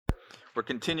We're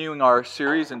continuing our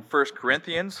series in 1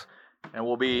 Corinthians, and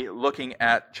we'll be looking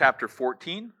at chapter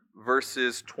 14,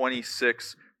 verses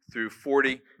 26 through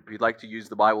 40. If you'd like to use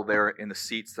the Bible there in the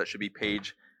seats, that should be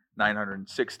page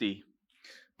 960.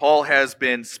 Paul has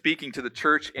been speaking to the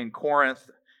church in Corinth,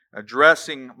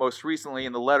 addressing most recently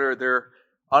in the letter their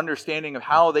understanding of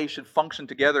how they should function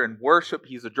together in worship.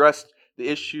 He's addressed the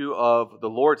issue of the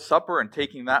Lord's Supper and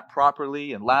taking that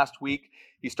properly. And last week,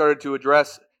 he started to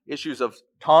address issues of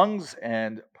tongues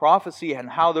and prophecy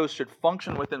and how those should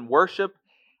function within worship.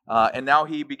 And now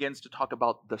he begins to talk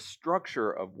about the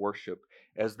structure of worship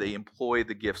as they employ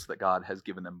the gifts that God has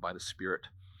given them by the Spirit.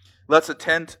 Let's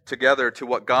attend together to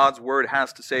what God's Word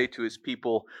has to say to His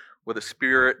people. With the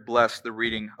Spirit, bless the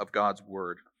reading of God's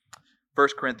Word. 1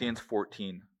 Corinthians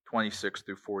 14, 26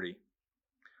 through 40.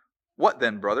 What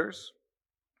then, brothers?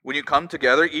 When you come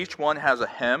together, each one has a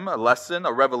hymn, a lesson,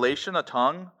 a revelation, a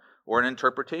tongue, or an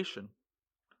interpretation.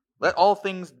 Let all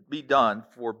things be done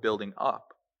for building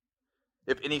up.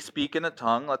 If any speak in a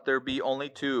tongue, let there be only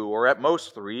two, or at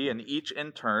most three, and each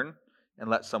in turn, and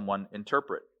let someone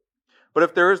interpret. But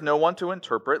if there is no one to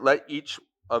interpret, let each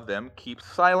of them keep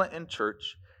silent in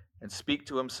church and speak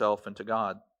to himself and to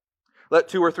God. Let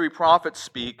 2 or 3 prophets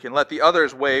speak, and let the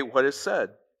others weigh what is said.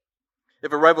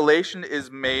 If a revelation is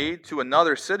made to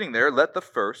another sitting there, let the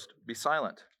first be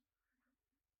silent.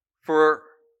 For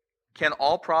can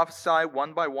all prophesy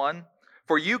one by one?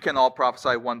 For you can all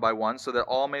prophesy one by one, so that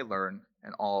all may learn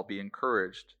and all be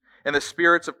encouraged. And the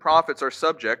spirits of prophets are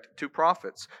subject to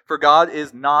prophets. For God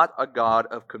is not a God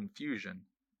of confusion,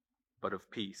 but of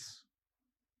peace.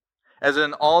 As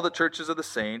in all the churches of the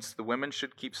saints, the women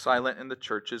should keep silent in the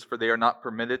churches, for they are not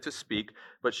permitted to speak,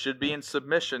 but should be in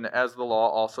submission, as the law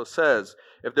also says.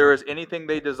 If there is anything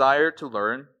they desire to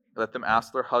learn, let them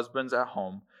ask their husbands at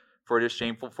home, for it is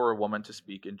shameful for a woman to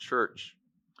speak in church.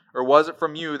 Or was it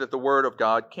from you that the word of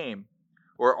God came?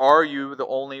 Or are you the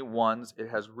only ones it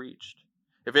has reached?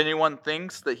 If anyone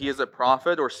thinks that he is a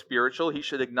prophet or spiritual, he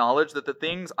should acknowledge that the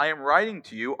things I am writing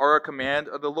to you are a command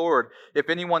of the Lord. If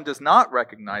anyone does not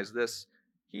recognize this,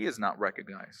 he is not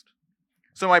recognized.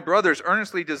 So my brothers,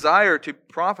 earnestly desire to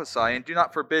prophesy, and do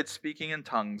not forbid speaking in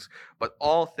tongues, but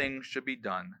all things should be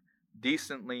done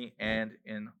decently and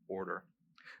in order.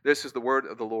 This is the word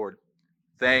of the Lord.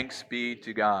 Thanks be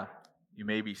to God. You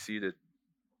may be seated.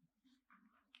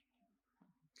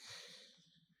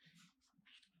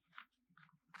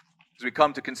 As we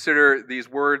come to consider these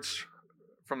words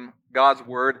from God's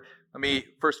Word, let me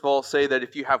first of all say that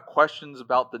if you have questions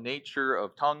about the nature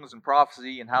of tongues and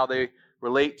prophecy and how they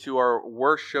relate to our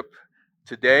worship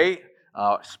today,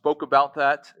 spoke about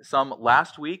that some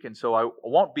last week, and so I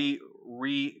won't be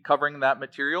recovering that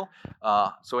material.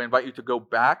 So I invite you to go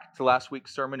back to last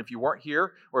week's sermon if you weren't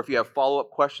here, or if you have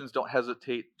follow-up questions, don't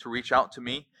hesitate to reach out to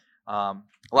me.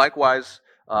 Likewise,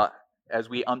 as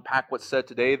we unpack what's said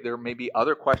today, there may be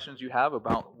other questions you have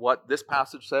about what this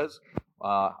passage says.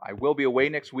 I will be away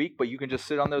next week, but you can just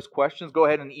sit on those questions. Go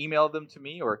ahead and email them to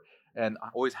me, and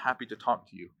I'm always happy to talk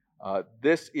to you.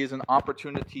 This is an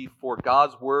opportunity for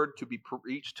God's Word to be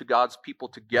preached to God's people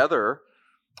together,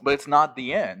 but it's not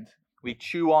the end. We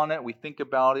chew on it, we think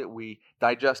about it, we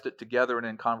digest it together and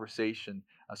in conversation.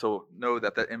 So know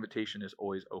that invitation is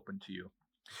always open to you.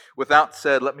 With that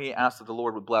said, let me ask that the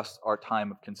Lord would bless our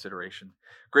time of consideration.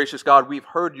 Gracious God, we've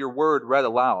heard your word read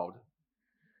aloud.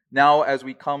 Now, as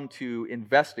we come to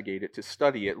investigate it, to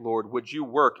study it, Lord, would you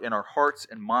work in our hearts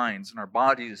and minds, in our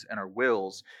bodies and our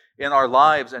wills, in our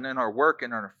lives and in our work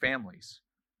and in our families,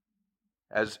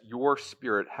 as your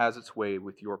Spirit has its way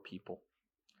with your people.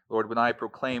 Lord, when I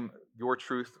proclaim your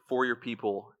truth for your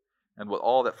people, and with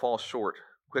all that falls short,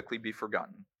 quickly be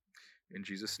forgotten. In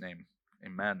Jesus' name,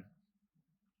 amen.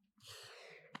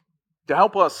 To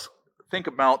help us think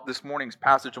about this morning's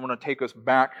passage, I want to take us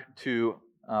back to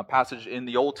a passage in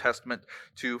the Old Testament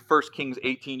to 1 Kings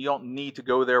 18. You don't need to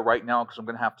go there right now because I'm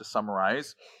going to have to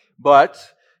summarize. But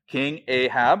King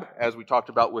Ahab, as we talked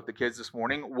about with the kids this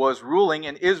morning, was ruling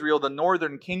in Israel, the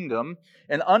northern kingdom.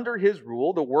 And under his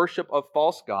rule, the worship of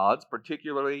false gods,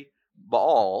 particularly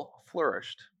Baal,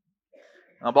 flourished.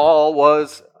 Now, Baal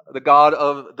was the god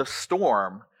of the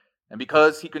storm. And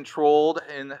because he controlled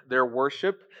in their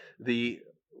worship the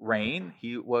rain,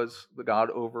 he was the god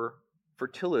over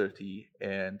fertility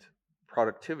and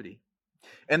productivity.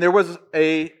 And there was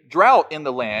a drought in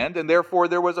the land, and therefore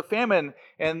there was a famine,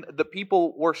 and the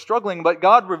people were struggling. But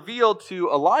God revealed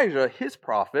to Elijah, his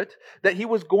prophet, that he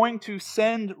was going to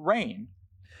send rain.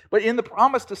 But in the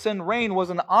promise to send rain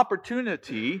was an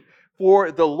opportunity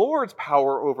for the Lord's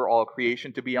power over all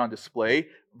creation to be on display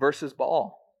versus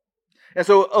Baal. And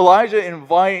so Elijah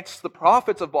invites the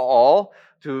prophets of Baal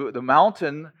to the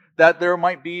mountain that there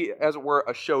might be, as it were,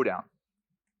 a showdown.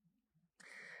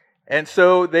 And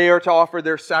so they are to offer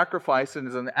their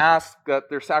sacrifices and ask that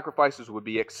their sacrifices would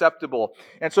be acceptable.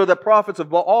 And so the prophets of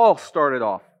Baal started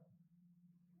off.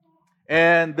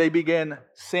 And they began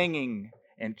singing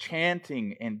and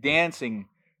chanting and dancing.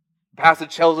 The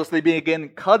passage tells us they begin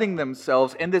cutting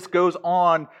themselves. And this goes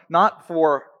on not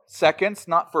for seconds,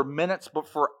 not for minutes, but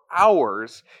for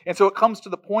hours. And so it comes to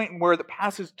the point where the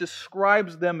passage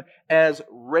describes them as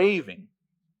raving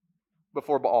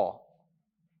before Baal.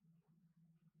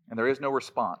 And there is no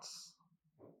response.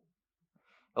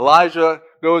 Elijah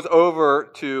goes over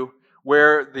to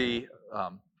where the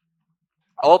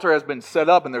altar has been set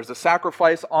up and there's a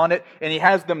sacrifice on it, and he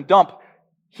has them dump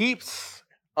heaps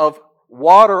of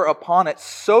water upon it,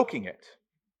 soaking it.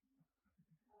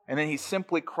 And then he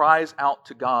simply cries out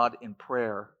to God in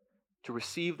prayer to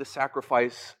receive the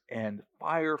sacrifice, and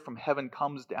fire from heaven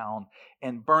comes down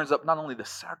and burns up not only the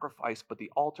sacrifice, but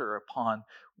the altar upon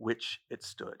which it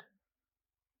stood.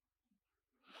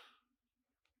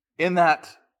 In that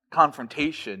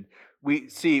confrontation, we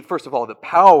see, first of all, the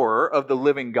power of the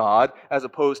living God as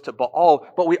opposed to Baal,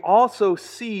 but we also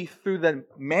see through the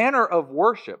manner of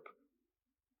worship,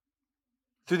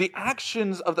 through the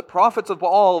actions of the prophets of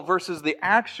Baal versus the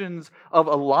actions of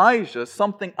Elijah,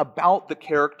 something about the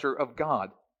character of God.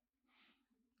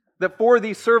 That for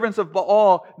these servants of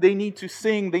Baal, they need to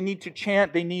sing, they need to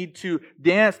chant, they need to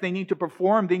dance, they need to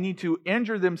perform, they need to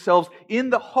injure themselves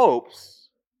in the hopes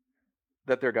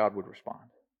that their God would respond.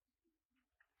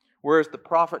 Whereas the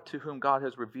prophet to whom God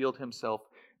has revealed himself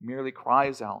merely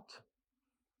cries out,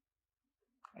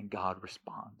 and God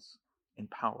responds in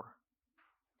power.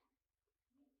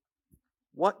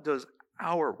 What does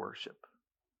our worship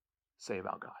say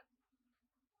about God?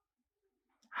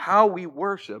 How we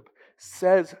worship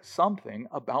says something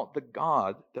about the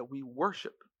God that we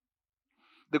worship.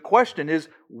 The question is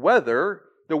whether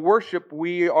the worship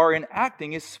we are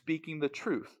enacting is speaking the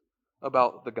truth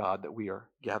about the God that we are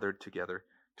gathered together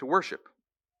to worship.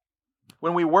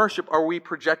 When we worship, are we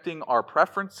projecting our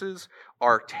preferences,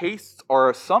 our tastes, our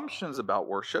assumptions about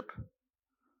worship,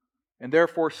 and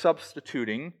therefore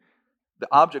substituting the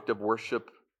object of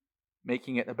worship,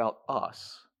 making it about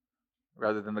us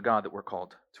rather than the God that we're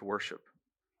called to worship?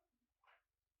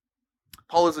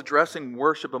 Paul is addressing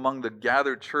worship among the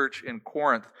gathered church in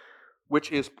Corinth,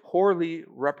 which is poorly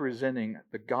representing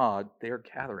the God they are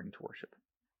gathering to worship.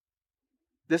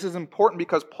 This is important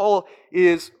because Paul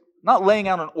is not laying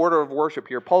out an order of worship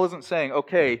here. Paul isn't saying,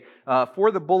 okay, for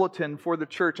the bulletin, for the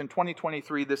church in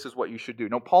 2023, this is what you should do.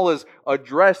 No, Paul is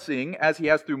addressing, as he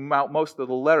has throughout most of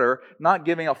the letter, not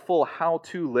giving a full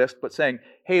how-to list, but saying,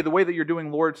 hey, the way that you're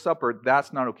doing Lord's Supper,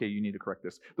 that's not okay. You need to correct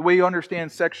this. The way you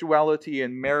understand sexuality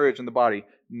and marriage in the body,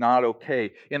 not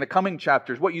okay. In the coming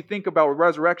chapters, what you think about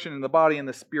resurrection in the body and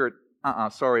the spirit,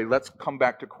 sorry, let's come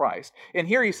back to Christ. And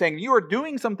here he's saying, you are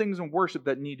doing some things in worship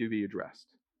that need to be addressed.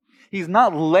 He's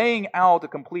not laying out a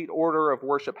complete order of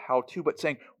worship how-to, but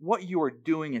saying what you are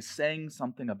doing is saying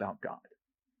something about God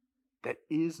that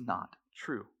is not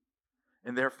true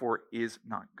and therefore is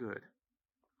not good.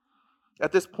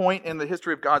 At this point in the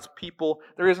history of God's people,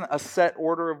 there isn't a set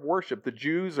order of worship. The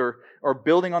Jews are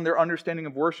building on their understanding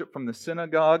of worship from the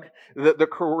synagogue. The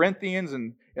Corinthians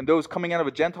and those coming out of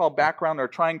a Gentile background are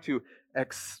trying to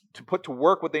put to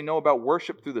work what they know about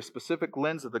worship through the specific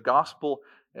lens of the gospel.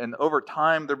 And over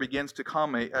time, there begins to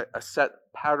come a set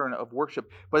pattern of worship.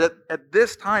 But at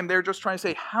this time, they're just trying to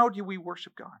say, how do we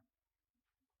worship God?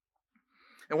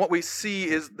 And what we see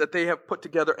is that they have put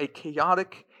together a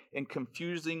chaotic and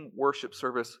confusing worship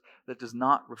service that does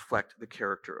not reflect the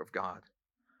character of God,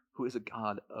 who is a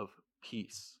God of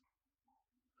peace.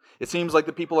 It seems like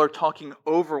the people are talking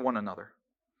over one another,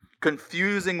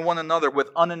 confusing one another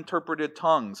with uninterpreted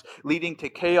tongues, leading to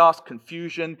chaos,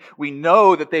 confusion. We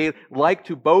know that they like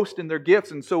to boast in their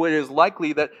gifts, and so it is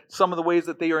likely that some of the ways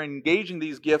that they are engaging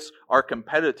these gifts are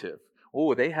competitive.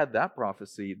 Oh, they had that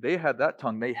prophecy, they had that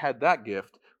tongue, they had that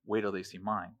gift. Wait till they see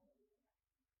mine.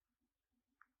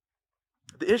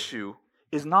 The issue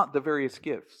is not the various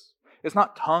gifts. It's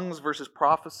not tongues versus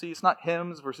prophecy. It's not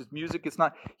hymns versus music. It's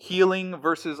not healing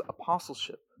versus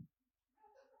apostleship.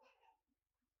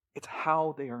 It's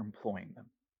how they are employing them.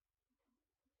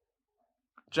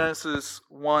 Genesis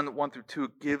 1:1-2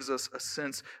 gives us a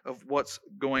sense of what's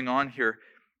going on here.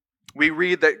 We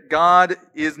read that God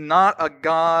is not a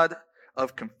God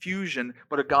of confusion,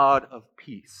 but a God of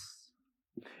peace.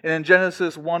 And in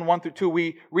Genesis 1:1-2,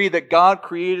 we read that God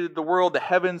created the world, the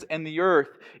heavens, and the earth.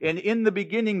 And in the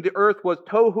beginning, the earth was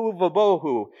tohu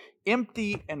vabohu,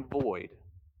 empty and void.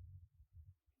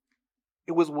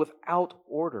 It was without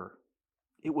order.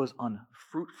 It was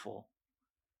unfruitful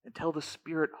until the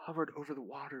Spirit hovered over the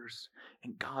waters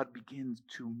and God begins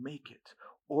to make it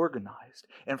organized.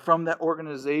 And from that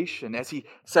organization, as He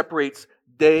separates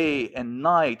day and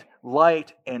night,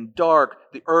 light and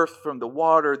dark, the earth from the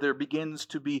water, there begins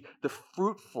to be the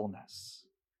fruitfulness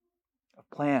of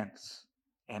plants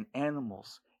and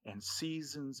animals and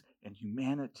seasons and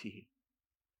humanity.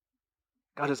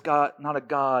 God is not a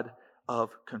God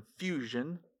of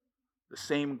confusion. The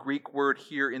same Greek word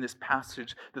here in this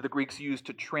passage that the Greeks used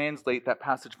to translate that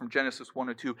passage from Genesis 1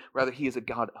 and 2. Rather, He is a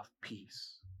God of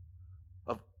peace,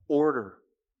 of order,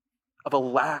 of a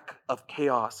lack of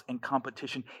chaos and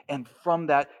competition. And from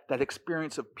that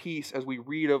experience of peace, as we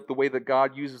read of the way that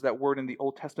God uses that word in the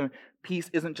Old Testament, peace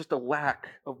isn't just a lack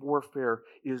of warfare,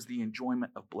 it is the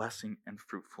enjoyment of blessing and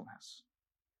fruitfulness.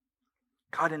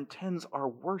 God intends our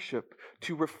worship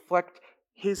to reflect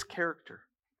His character.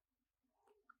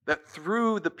 That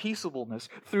through the peaceableness,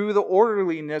 through the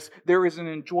orderliness, there is an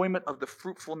enjoyment of the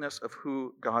fruitfulness of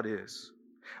who God is.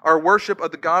 Our worship of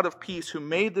the God of peace who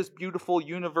made this beautiful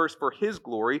universe for His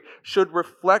glory should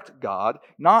reflect God,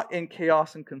 not in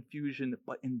chaos and confusion,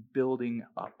 but in building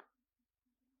up.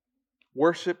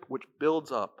 Worship which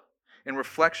builds up in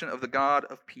reflection of the God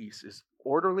of peace is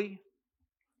orderly,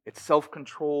 it's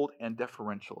self-controlled, and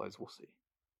deferential, as we'll see.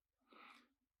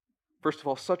 First of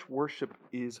all, such worship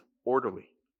is orderly.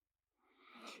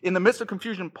 In the midst of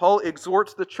confusion, Paul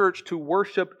exhorts the church to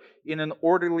worship in an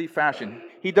orderly fashion.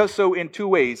 He does so in two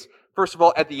ways. First of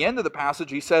all, at the end of the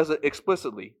passage, he says it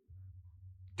explicitly.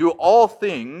 Do all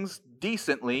things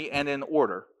decently and in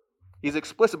order. He's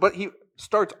explicit, but he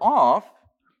starts off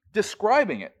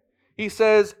describing it. He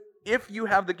says, if you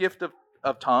have the gift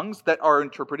of tongues that are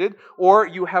interpreted, or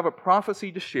you have a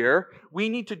prophecy to share, we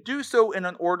need to do so in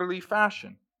an orderly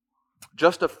fashion.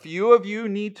 Just a few of you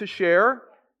need to share,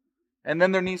 and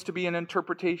then there needs to be an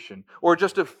interpretation. Or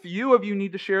just a few of you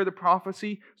need to share the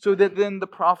prophecy so that then the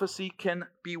prophecy can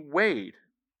be weighed.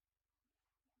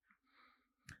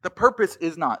 The purpose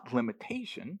is not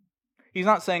limitation. He's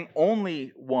not saying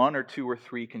only one or two or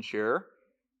three can share,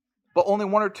 but only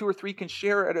one or two or three can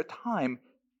share at a time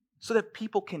so that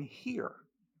people can hear,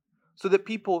 so that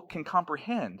people can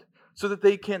comprehend, so that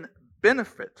they can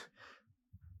benefit.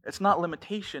 It's not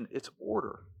limitation, it's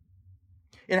order.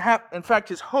 In fact,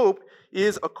 his hope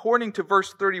is, according to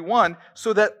verse 31,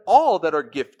 so that all that are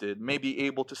gifted may be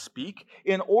able to speak,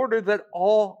 in order that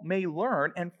all may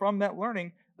learn, and from that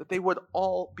learning, that they would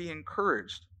all be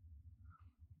encouraged.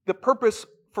 The purpose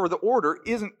for the order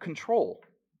isn't control.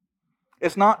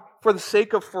 It's not for the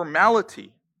sake of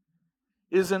formality.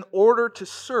 It is in order to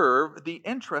serve the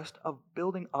interest of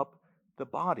building up the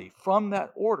body. From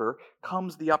that order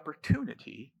comes the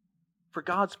opportunity for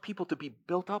God's people to be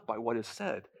built up by what is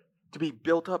said, to be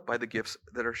built up by the gifts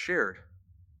that are shared.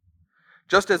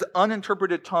 Just as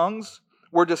uninterpreted tongues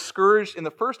were discouraged in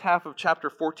the first half of chapter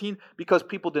 14 because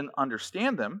people didn't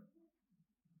understand them,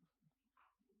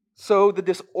 so the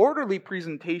disorderly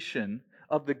presentation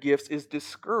of the gifts is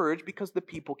discouraged because the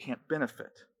people can't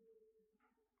benefit.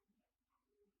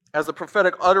 As the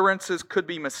prophetic utterances could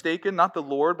be mistaken, not the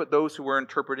Lord, but those who were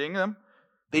interpreting them,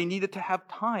 they needed to have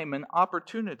time and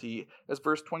opportunity, as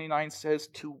verse 29 says,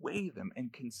 to weigh them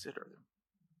and consider them.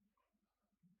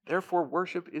 Therefore,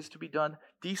 worship is to be done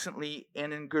decently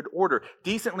and in good order.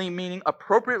 Decently meaning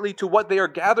appropriately to what they are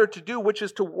gathered to do, which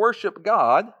is to worship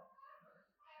God,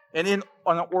 and in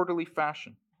an orderly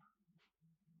fashion.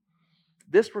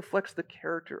 This reflects the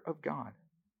character of God.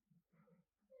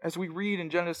 As we read in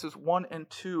Genesis 1 and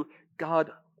 2,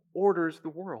 God orders the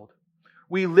world.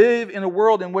 We live in a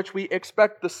world in which we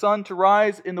expect the sun to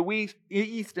rise in the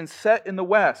east and set in the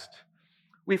west.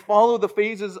 We follow the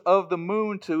phases of the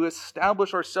moon to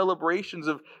establish our celebrations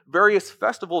of various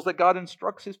festivals that God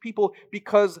instructs His people,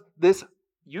 because this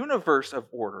universe of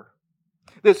order,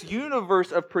 this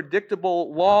universe of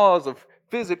predictable laws of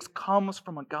physics comes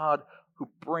from a God who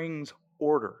brings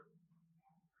order.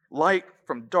 Light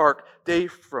from dark, day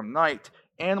from night,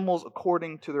 animals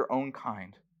according to their own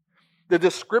kind. The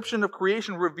description of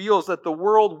creation reveals that the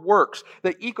world works,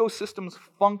 that ecosystems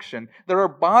function, that our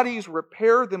bodies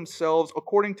repair themselves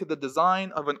according to the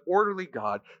design of an orderly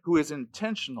God who is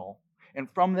intentional, and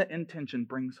from that intention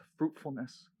brings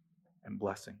fruitfulness and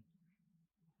blessing.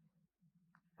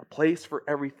 A place for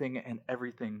everything and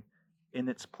everything in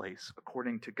its place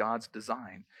according to God's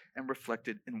design and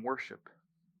reflected in worship.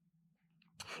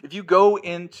 If you go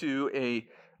into a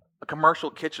commercial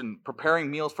kitchen preparing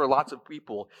meals for lots of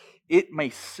people, it may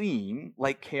seem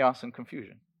like chaos and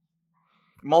confusion.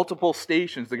 multiple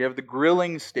stations. You have the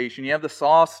grilling station, you have the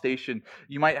sauce station,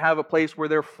 you might have a place where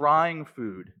they're frying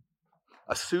food,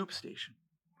 a soup station.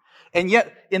 And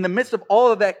yet, in the midst of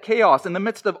all of that chaos, in the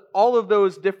midst of all of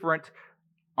those different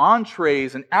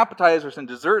entrees and appetizers and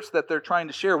desserts that they're trying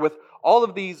to share with all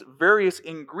of these various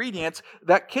ingredients,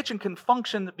 that kitchen can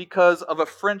function because of a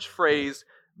French phrase,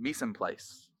 mise en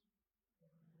place.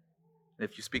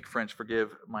 If you speak French,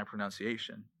 forgive my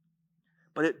pronunciation.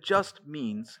 But it just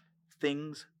means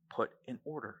things put in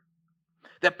order.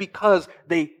 That because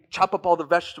they chop up all the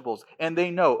vegetables and they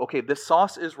know, okay, this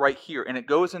sauce is right here and it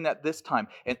goes in at this time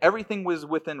and everything was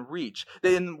within reach,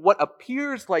 then what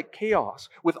appears like chaos,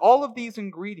 with all of these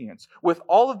ingredients, with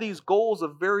all of these goals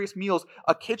of various meals,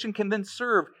 a kitchen can then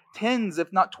serve tens,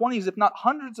 if not 20s, if not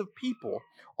hundreds of people,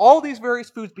 all these various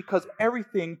foods because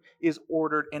everything is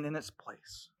ordered and in its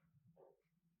place.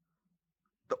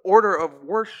 The order of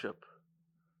worship,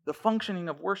 the functioning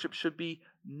of worship should be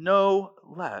no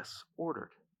less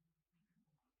ordered.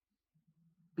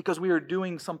 Because we are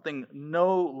doing something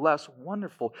no less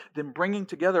wonderful than bringing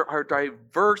together our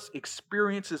diverse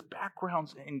experiences,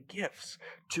 backgrounds, and gifts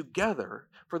together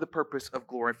for the purpose of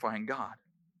glorifying God.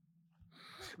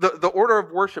 The order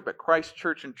of worship at Christ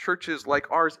Church and churches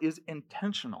like ours is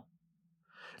intentional.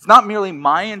 It's not merely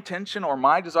my intention or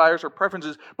my desires or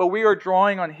preferences, but we are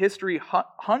drawing on history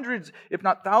hundreds, if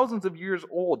not thousands of years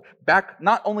old, back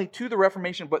not only to the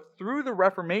Reformation, but through the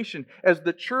Reformation, as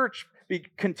the church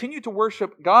continued to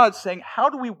worship God, saying, how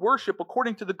do we worship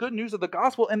according to the good news of the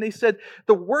gospel? And they said,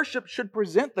 the worship should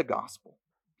present the gospel.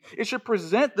 It should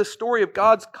present the story of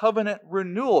God's covenant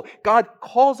renewal. God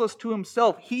calls us to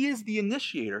Himself. He is the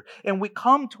initiator, and we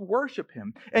come to worship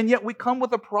Him. And yet we come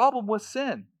with a problem with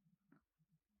sin.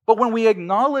 But when we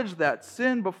acknowledge that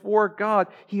sin before God,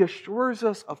 He assures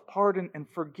us of pardon and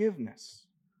forgiveness.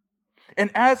 And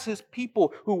as His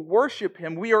people who worship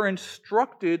Him, we are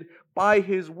instructed by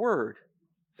His Word.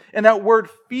 And that Word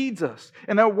feeds us.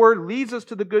 And that Word leads us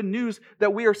to the good news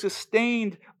that we are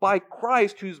sustained by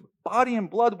Christ, whose body and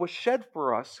blood was shed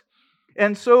for us.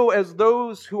 And so as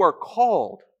those who are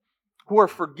called, who are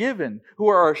forgiven, who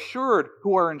are assured,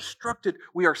 who are instructed,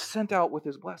 we are sent out with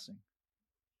His blessing.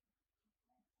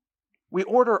 We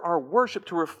order our worship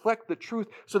to reflect the truth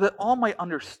so that all might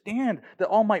understand, that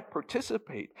all might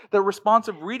participate. The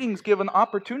responsive readings give an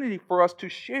opportunity for us to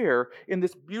share in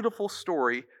this beautiful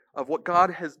story of what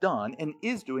God has done and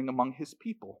is doing among His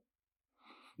people.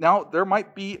 Now, there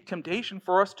might be temptation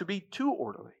for us to be too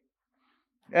orderly.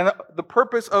 And the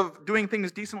purpose of doing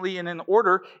things decently and in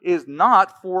order is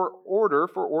not for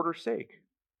order's sake.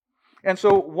 And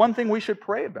so one thing we should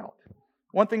pray about,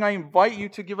 one thing I invite you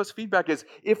to give us feedback is,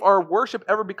 if our worship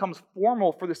ever becomes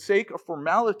formal for the sake of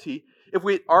formality, if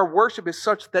our worship is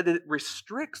such that it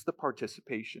restricts the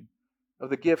participation of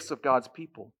the gifts of God's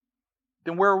people,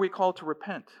 then where are we called to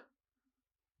repent?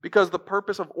 Because the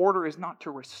purpose of order is not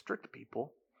to restrict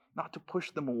people, not to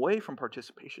push them away from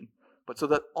participation, but so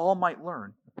that all might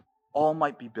learn, all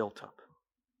might be built up.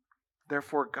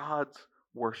 Therefore, God's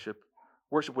worship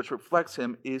which reflects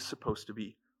Him, is supposed to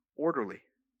be orderly.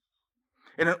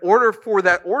 And in order for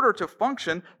that order to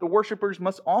function, the worshipers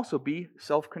must also be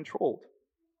self-controlled.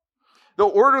 The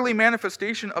orderly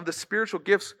manifestation of the spiritual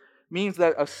gifts means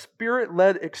that a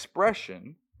Spirit-led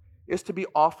expression is to be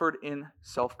offered in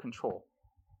self-control.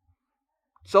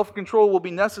 Self-control will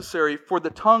be necessary for the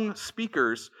tongue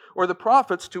speakers or the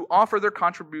prophets to offer their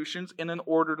contributions in an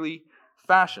orderly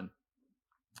fashion.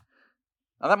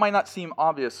 Now, that might not seem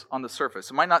obvious on the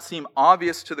surface. It might not seem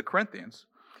obvious to the Corinthians.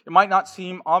 It might not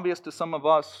seem obvious to some of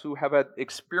us who have had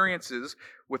experiences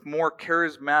with more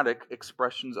charismatic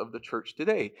expressions of the church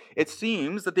today. It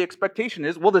seems that the expectation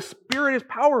is, well, the Spirit is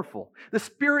powerful. The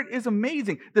Spirit is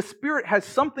amazing. The Spirit has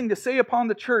something to say upon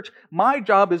the church. My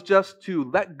job is just to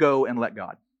let go and let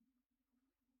God.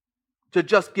 To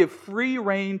just give free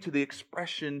rein to the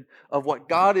expression of what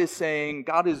God is saying,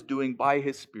 God is doing by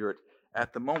His Spirit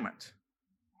at the moment.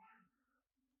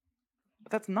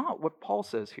 But that's not what Paul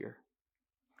says here.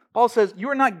 Paul says, you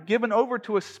are not given over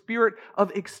to a spirit of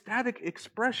ecstatic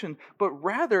expression, but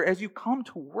rather, as you come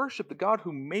to worship the God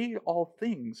who made all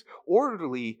things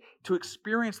orderly, to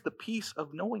experience the peace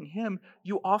of knowing Him,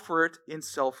 you offer it in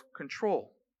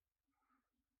self-control.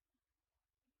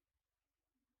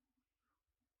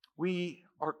 We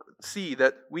see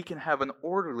that we can have an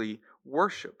orderly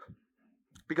worship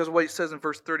because of what it says in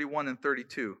verse 31 and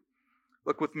 32.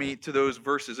 Look with me to those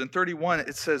verses. In 31,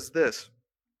 it says this,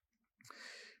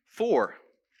 "For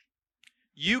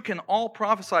you can all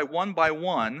prophesy one by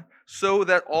one, so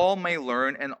that all may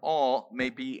learn and all may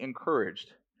be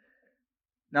encouraged."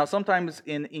 Now, sometimes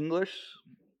in English,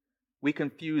 We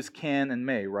confuse can and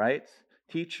may, right?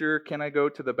 Teacher, can I go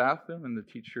to the bathroom? And the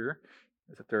teacher,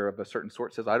 if they're of a certain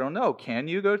sort, says, I don't know. Can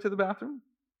you go to the bathroom?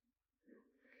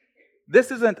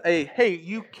 This isn't a, hey,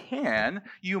 you can,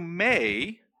 you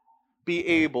may be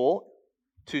able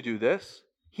to do this.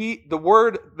 The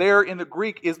word there in the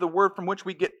Greek is the word from which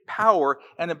we get power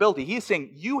and ability. He's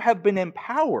saying you have been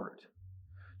empowered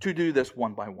to do this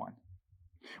one by one.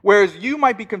 Whereas you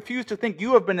might be confused to think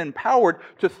you have been empowered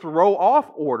to throw off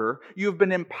order. You have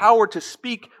been empowered to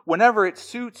speak whenever it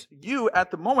suits you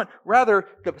at the moment. Rather,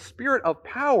 the spirit of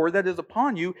power that is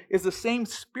upon you is the same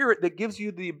spirit that gives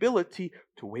you the ability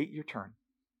to wait your turn.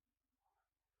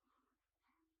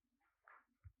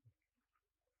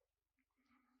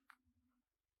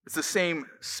 It's the same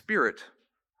Spirit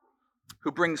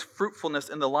who brings fruitfulness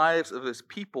in the lives of His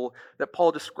people that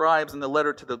Paul describes in the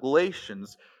letter to the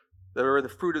Galatians, that are the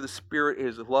fruit of the Spirit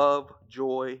is love,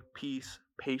 joy, peace,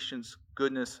 patience,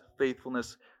 goodness,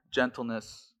 faithfulness,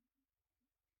 gentleness,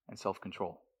 and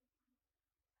self-control.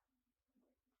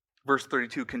 Verse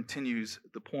 32 continues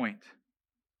the point.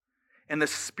 And the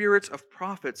spirits of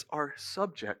prophets are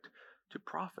subject to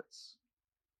prophets.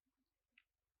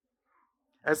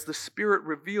 As the Spirit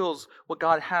reveals what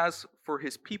God has for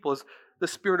His people, as the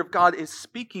Spirit of God is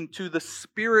speaking to the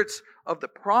spirits of the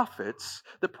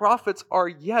prophets are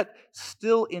yet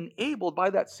still enabled by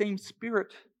that same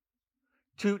Spirit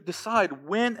to decide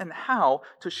when and how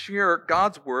to share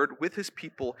God's word with His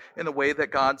people in the way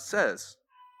that God says.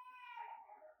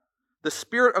 The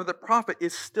spirit of the prophet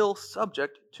is still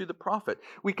subject to the prophet.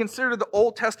 We consider the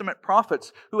Old Testament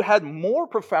prophets who had more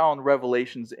profound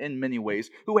revelations in many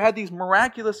ways, who had these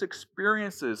miraculous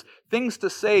experiences, things to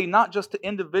say not just to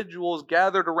individuals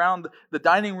gathered around the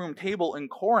dining room table in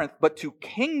Corinth, but to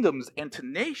kingdoms and to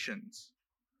nations.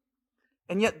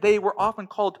 And yet they were often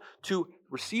called to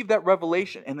receive that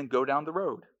revelation and then go down the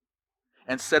road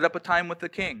and set up a time with the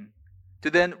king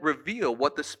to then reveal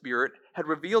what the Spirit had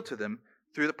revealed to them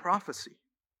through the prophecy.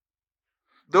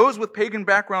 Those with pagan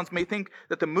backgrounds may think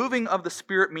that the moving of the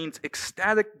Spirit means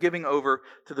ecstatic giving over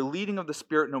to the leading of the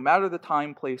Spirit no matter the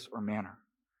time, place, or manner.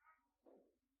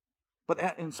 But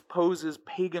that imposes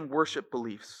pagan worship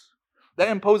beliefs. That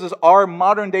imposes our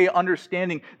modern day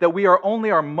understanding that we are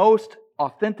only our most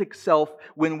authentic self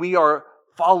when we are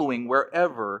following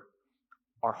wherever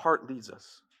our heart leads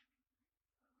us.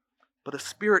 But the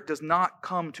Spirit does not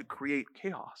come to create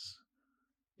chaos,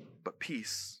 but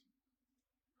peace.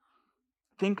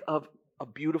 Think of a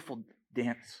beautiful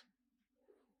dance.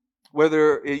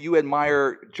 Whether you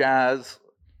admire jazz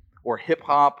or hip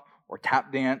hop or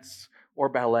tap dance or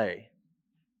ballet,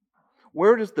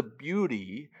 where does the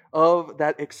beauty of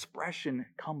that expression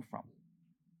come from?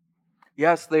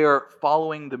 Yes, they are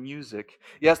following the music.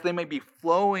 Yes, they may be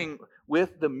flowing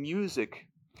with the music.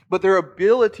 But their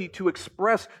ability to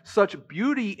express such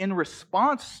beauty in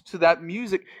response to that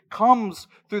music comes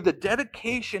through the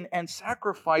dedication and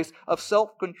sacrifice of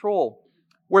self-control,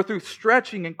 where through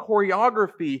stretching and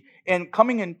choreography and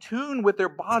coming in tune with their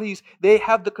bodies, they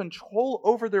have the control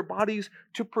over their bodies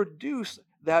to produce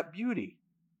that beauty.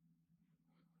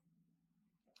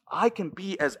 I can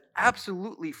be as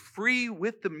absolutely free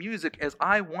with the music as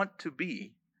I want to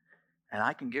be, and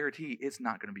I can guarantee it's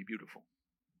not going to be beautiful.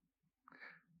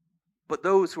 But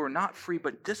those who are not free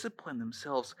but discipline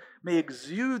themselves may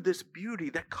exude this beauty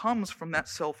that comes from that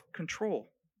self-control.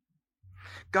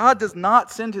 God does not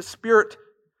send His Spirit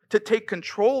to take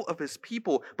control of His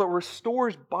people, but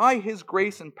restores by His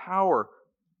grace and power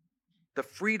the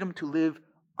freedom to live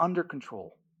under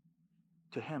control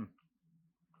to Him.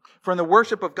 For in the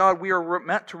worship of God, we are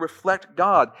meant to reflect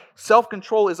God.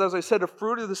 Self-control is, as I said, a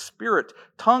fruit of the Spirit.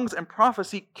 Tongues and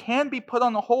prophecy can be put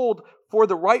on hold for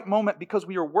the right moment because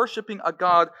we are worshiping a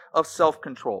God of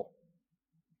self-control.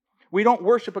 We don't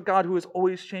worship a God who is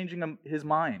always changing His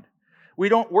mind. We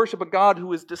don't worship a God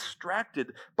who is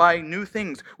distracted by new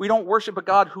things. We don't worship a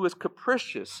God who is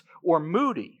capricious or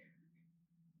moody,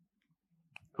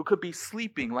 who could be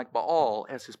sleeping like Baal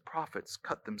as his prophets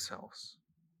cut themselves.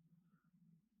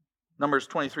 Numbers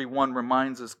 23:1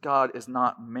 reminds us God is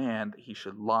not man that He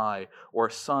should lie, or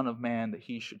a son of man that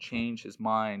He should change His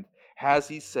mind. Has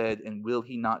He said, and will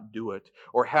He not do it?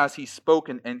 Or has He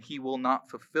spoken, and He will not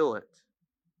fulfill it?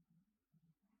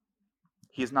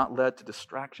 He is not led to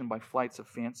distraction by flights of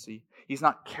fancy. He's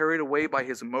not carried away by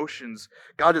His emotions.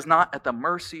 God is not at the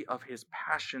mercy of His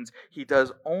passions. He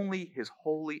does only His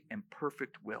holy and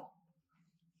perfect will.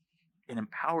 It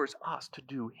empowers us to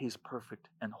do His perfect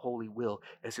and holy will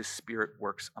as His Spirit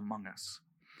works among us.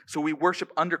 So we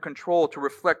worship under control to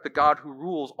reflect the God who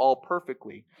rules all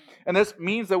perfectly. And this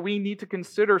means that we need to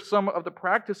consider some of the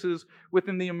practices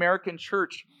within the American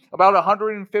church. About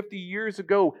 150 years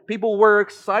ago, people were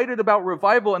excited about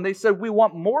revival and they said, we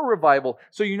want more revival.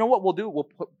 So you know what we'll do? We'll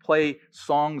play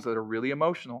songs that are really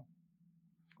emotional.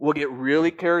 We'll get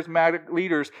really charismatic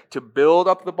leaders to build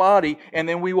up the body, and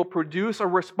then we will produce a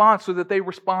response so that they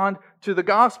respond to the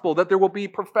gospel, that there will be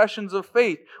professions of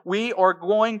faith. We are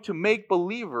going to make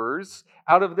believers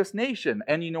out of this nation.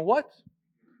 And you know what?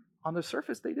 On the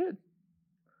surface, they did.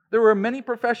 There were many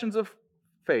professions of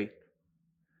faith.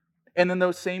 And then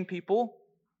those same people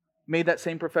made that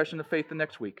same profession of faith the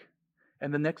next week,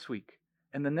 and the next week,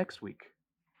 and the next week.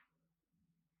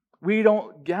 We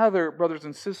don't gather, brothers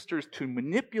and sisters, to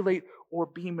manipulate or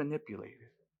be manipulated.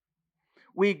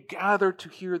 We gather to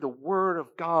hear the Word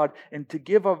of God and to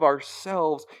give of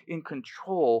ourselves in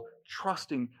control,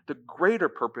 trusting the greater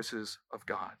purposes of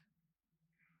God.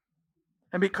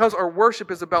 And because our worship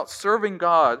is about serving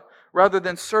God rather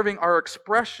than serving our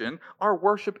expression, our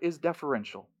worship is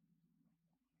deferential.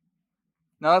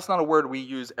 Now, that's not a word we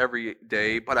use every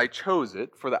day, but I chose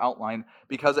it for the outline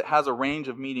because it has a range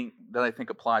of meaning that I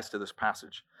think applies to this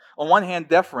passage. On one hand,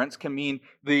 deference can mean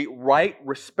the right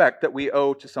respect that we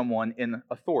owe to someone in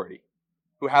authority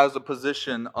who has a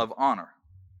position of honor,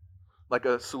 like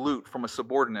a salute from a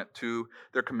subordinate to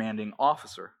their commanding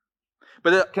officer.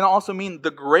 But it can also mean the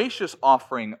gracious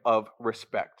offering of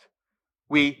respect.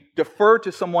 We defer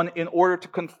to someone in order to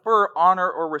confer honor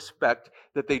or respect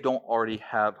that they don't already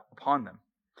have upon them.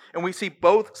 And we see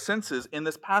both senses in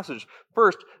this passage.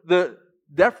 First, the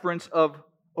deference of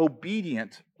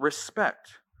obedient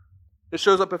respect. It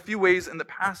shows up a few ways in the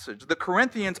passage. The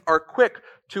Corinthians are quick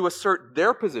to assert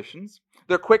their positions.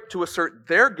 They're quick to assert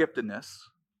their giftedness.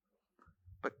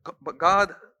 But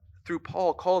God, through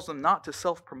Paul, calls them not to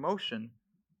self-promotion,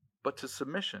 but to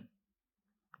submission.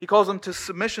 He calls them to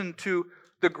submission to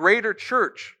the greater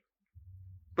church.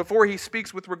 Before he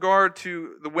speaks with regard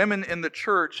to the women in the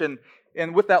church,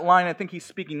 and with that line, I think he's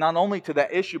speaking not only to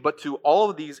that issue, but to all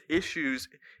of these issues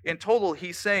in total.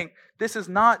 He's saying this is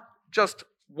not just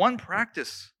one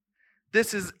practice.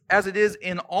 This is as it is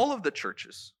in all of the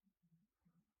churches.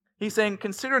 He's saying,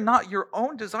 consider not your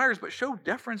own desires, but show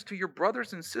deference to your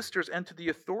brothers and sisters and to the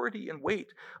authority and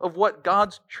weight of what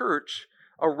God's church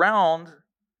around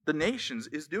the nations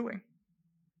is doing.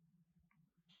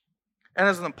 And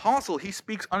as an apostle, he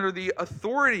speaks under the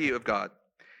authority of God.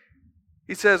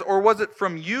 He says, or was it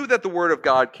from you that the word of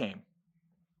God came?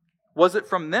 Was it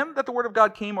from them that the word of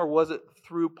God came, or was it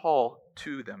through Paul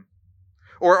to them?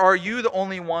 Or are you the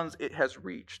only ones it has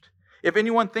reached? If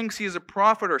anyone thinks he is a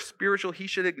prophet or spiritual, he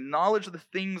should acknowledge the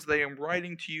things that I am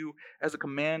writing to you as a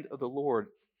command of the Lord.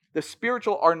 The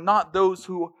spiritual are not those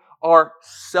who are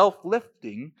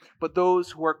self-lifting, but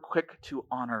those who are quick to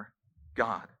honor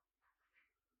God.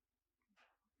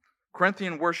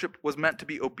 Corinthian worship was meant to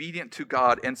be obedient to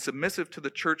God and submissive to the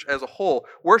church as a whole.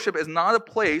 Worship is not a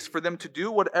place for them to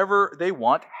do whatever they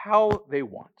want, how they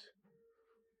want.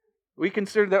 We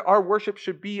consider that our worship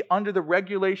should be under the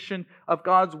regulation of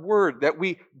God's word, that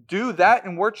we do that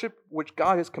in worship which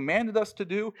God has commanded us to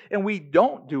do, and we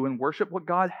don't do in worship what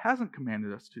God hasn't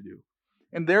commanded us to do,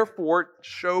 and therefore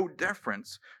show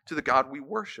deference to the God we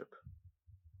worship.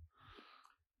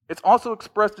 It's also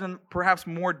expressed in perhaps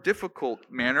more difficult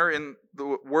manner in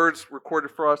the words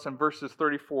recorded for us in verses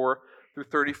 34 through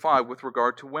 35 with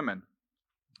regard to women.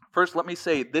 First, let me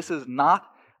say, this is not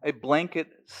a blanket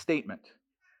statement.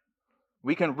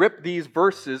 We can rip these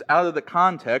verses out of the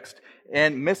context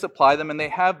and misapply them, and they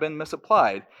have been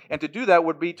misapplied. And to do that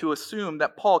would be to assume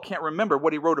that Paul can't remember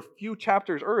what he wrote a few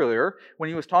chapters earlier when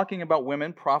he was talking about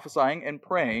women prophesying and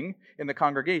praying in the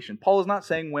congregation. Paul is not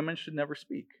saying women should never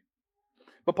speak.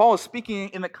 But Paul is speaking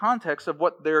in the context of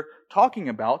what they're talking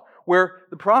about, where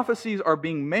the prophecies are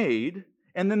being made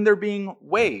and then they're being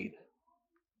weighed.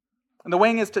 And the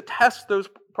weighing is to test those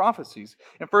prophecies.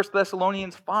 In 1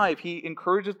 Thessalonians 5, he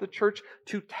encourages the church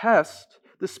to test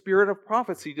the spirit of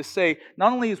prophecy, to say,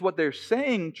 not only is what they're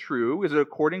saying true, is it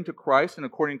according to Christ and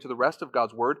according to the rest of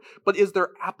God's word, but is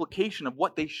their application of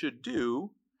what they should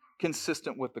do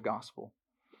consistent with the gospel?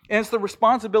 And it's the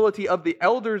responsibility of the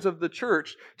elders of the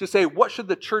church to say, what should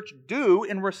the church do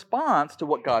in response to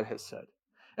what God has said?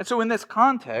 And so in this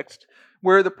context,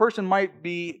 where the person might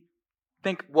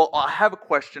think, well, I have a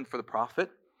question for the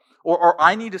prophet, or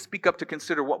I need to speak up to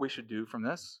consider what we should do from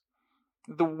this.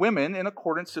 The women, in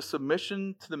accordance to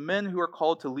submission to the men who are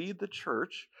called to lead the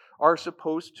church, are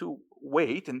supposed to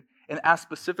wait and ask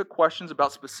specific questions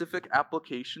about specific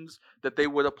applications that they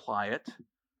would apply it.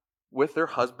 with their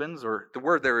husbands, or the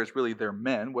word there is really their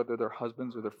men, whether their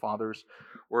husbands or their fathers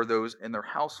or those in their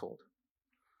household.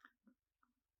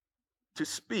 To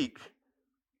speak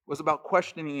was about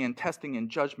questioning and testing and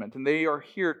judgment. And they are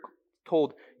here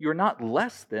told, you're not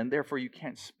less than, therefore you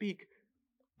can't speak,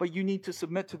 but you need to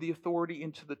submit to the authority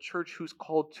into the church who's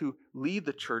called to lead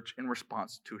the church in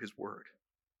response to his word.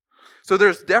 So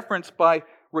there's deference by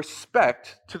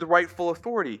respect to the rightful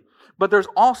authority, but there's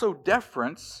also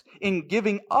deference in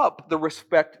giving up the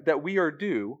respect that we are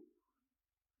due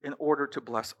in order to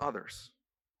bless others.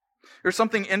 There's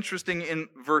something interesting in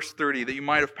verse 30 that you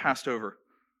might have passed over.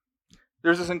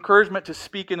 There's this encouragement to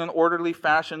speak in an orderly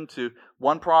fashion to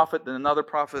one prophet, then another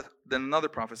prophet, then another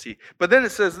prophecy. But then it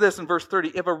says this in verse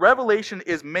 30, if a revelation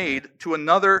is made to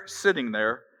another sitting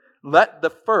there, let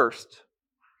the first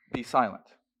be silent.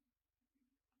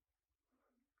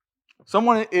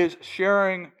 Someone is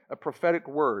sharing a prophetic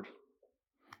word.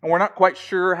 And we're not quite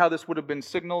sure how this would have been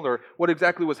signaled or what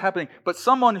exactly was happening. But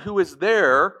someone who is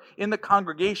there in the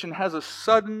congregation has a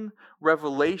sudden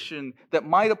revelation that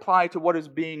might apply to what is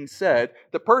being said.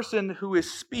 The person who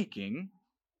is speaking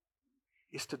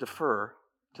is to defer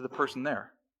to the person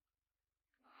there.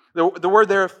 The word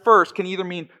there, first, can either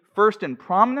mean first in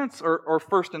prominence or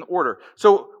first in order.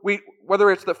 So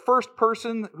whether it's the first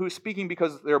person who's speaking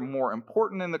because they're more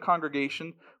important in the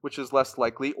congregation, which is less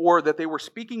likely, or that they were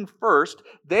speaking first,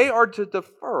 they are to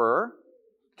defer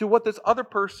to what this other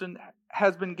person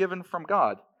has been given from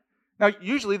God. Now,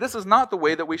 usually this is not the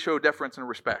way that we show deference and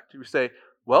respect. You say,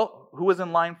 well, who was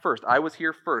in line first? I was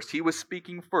here first. He was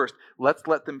speaking first. Let's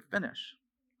let them finish.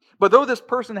 But though this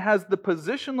person has the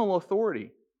positional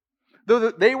authority,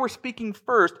 though they were speaking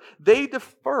first, they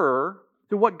defer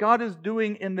to what God is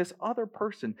doing in this other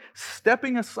person,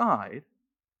 stepping aside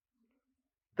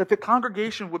that the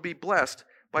congregation would be blessed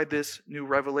by this new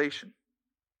revelation.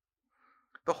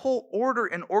 The whole order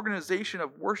and organization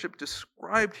of worship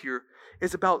described here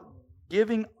is about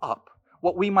giving up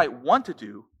what we might want to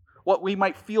do, what we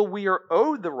might feel we are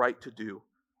owed the right to do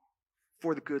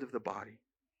for the good of the body.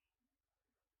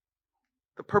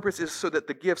 The purpose is so that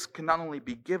the gifts can not only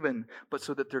be given, but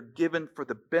so that they're given for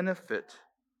the benefit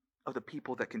of the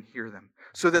people that can hear them.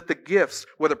 So that the gifts,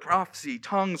 whether prophecy,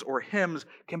 tongues, or hymns,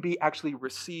 can be actually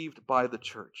received by the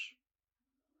church.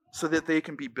 So that they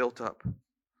can be built up.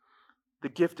 The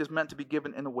gift is meant to be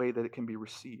given in a way that it can be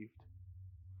received.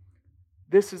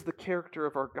 This is the character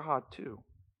of our God too.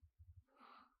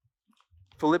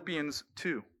 Philippians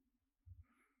 2.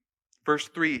 Verse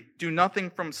 3, do nothing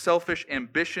from selfish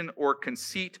ambition or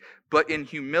conceit, but in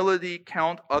humility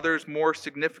count others more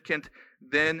significant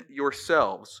than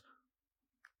yourselves.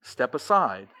 Step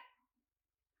aside.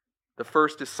 The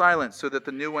first is silent so that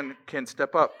the new one can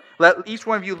step up. Let each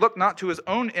one of you look not to his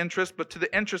own interest, but to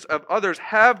the interest of others.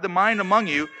 Have the mind among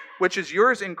you, which is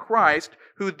yours in Christ,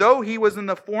 who though he was in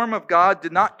the form of God,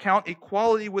 did not count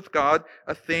equality with God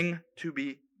a thing to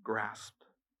be grasped.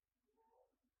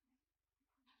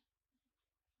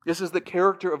 This is the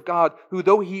character of God, who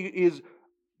though he is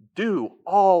due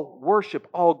all worship,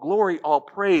 all glory, all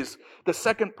praise, the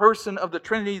second person of the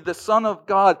Trinity, the Son of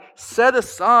God, set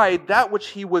aside that which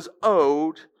he was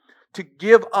owed to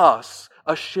give us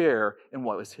a share in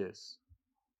what was his.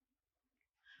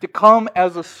 To come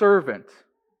as a servant,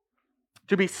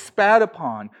 to be spat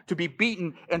upon, to be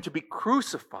beaten, and to be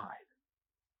crucified.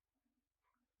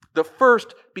 The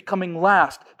first becoming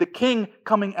last, the king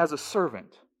coming as a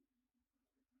servant,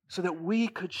 so that we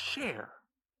could share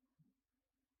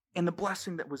in the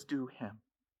blessing that was due him.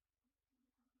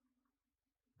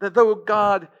 That though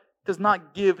God does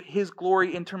not give his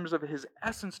glory in terms of his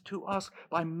essence to us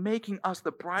by making us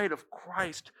the bride of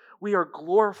Christ, we are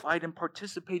glorified in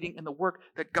participating in the work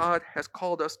that God has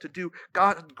called us to do.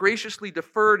 God graciously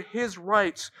deferred his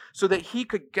rights so that he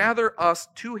could gather us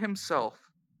to himself,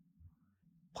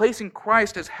 placing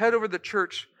Christ as head over the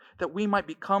church, that we might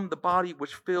become the body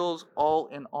which fills all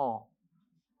in all.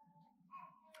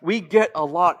 We get a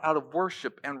lot out of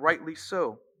worship, and rightly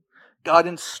so. God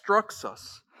instructs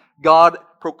us. God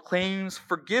proclaims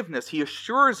forgiveness. He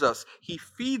assures us. He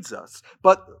feeds us.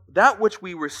 But that which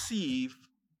we receive,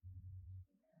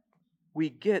 we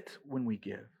get when we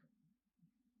give.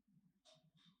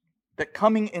 That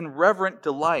coming in reverent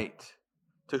delight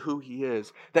to who he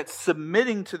is, that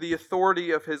submitting to the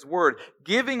authority of his word,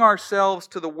 giving ourselves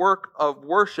to the work of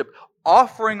worship,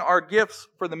 offering our gifts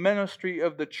for the ministry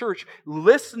of the church,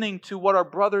 listening to what our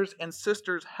brothers and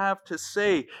sisters have to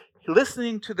say,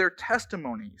 listening to their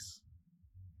testimonies.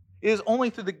 It is only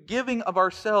through the giving of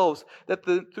ourselves, that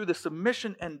through the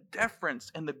submission and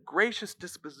deference and the gracious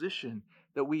disposition,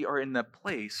 that we are in the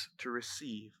place to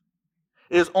receive.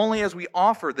 It is only as we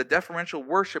offer the deferential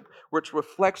worship which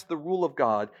reflects the rule of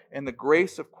God and the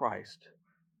grace of Christ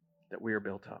that we are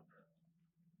built up.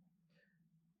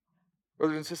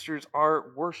 Brothers and sisters,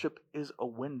 our worship is a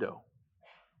window.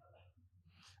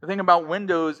 The thing about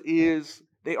windows is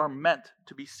they are meant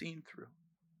to be seen through.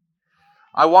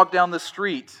 I walk down the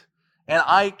street and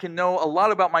I can know a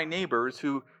lot about my neighbors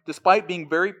who, despite being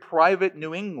very private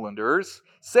New Englanders,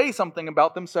 say something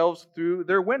about themselves through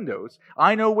their windows.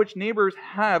 I know which neighbors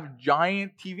have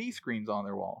giant TV screens on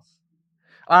their walls.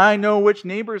 I know which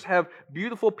neighbors have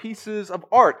beautiful pieces of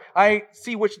art. I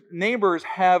see which neighbors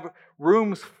have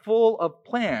rooms full of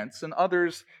plants and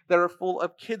others that are full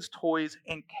of kids' toys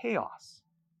and chaos.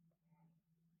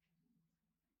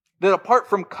 That apart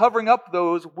from covering up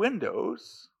those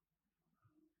windows,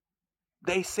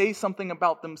 they say something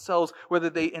about themselves, whether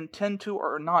they intend to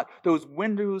or not. Those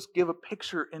windows give a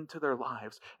picture into their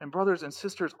lives. And brothers and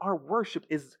sisters, our worship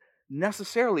is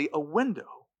necessarily a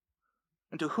window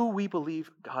into who we believe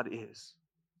God is.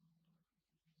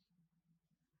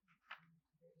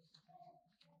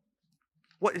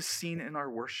 What is seen in our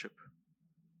worship?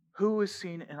 Who is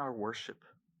seen in our worship?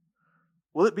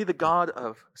 Will it be the God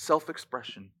of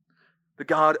self-expression, the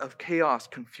God of chaos,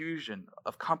 confusion,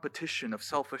 of competition, of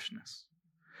selfishness?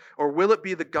 Or will it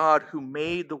be the God who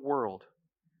made the world,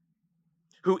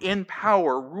 who in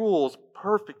power rules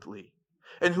perfectly,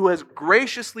 and who has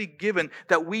graciously given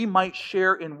that we might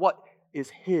share in what is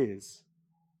His?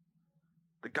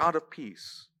 The God of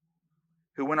peace,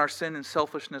 who when our sin and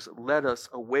selfishness led us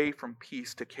away from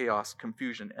peace to chaos,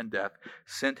 confusion, and death,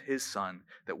 sent His Son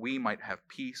that we might have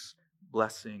peace,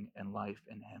 blessing, and life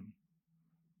in Him.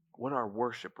 Would our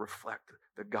worship reflect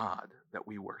the God that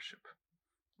we worship?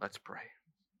 Let's pray.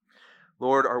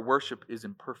 Lord, our worship is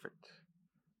imperfect.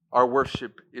 Our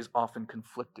worship is often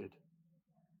conflicted.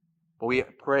 But we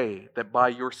pray that by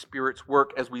your Spirit's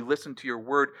work, as we listen to your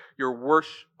word,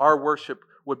 our worship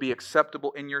would be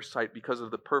acceptable in your sight because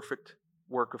of the perfect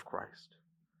work of Christ.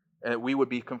 And that we would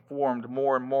be conformed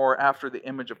more and more after the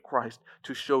image of Christ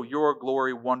to show your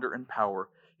glory, wonder, and power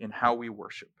in how we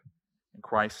worship. In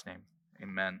Christ's name,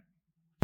 amen.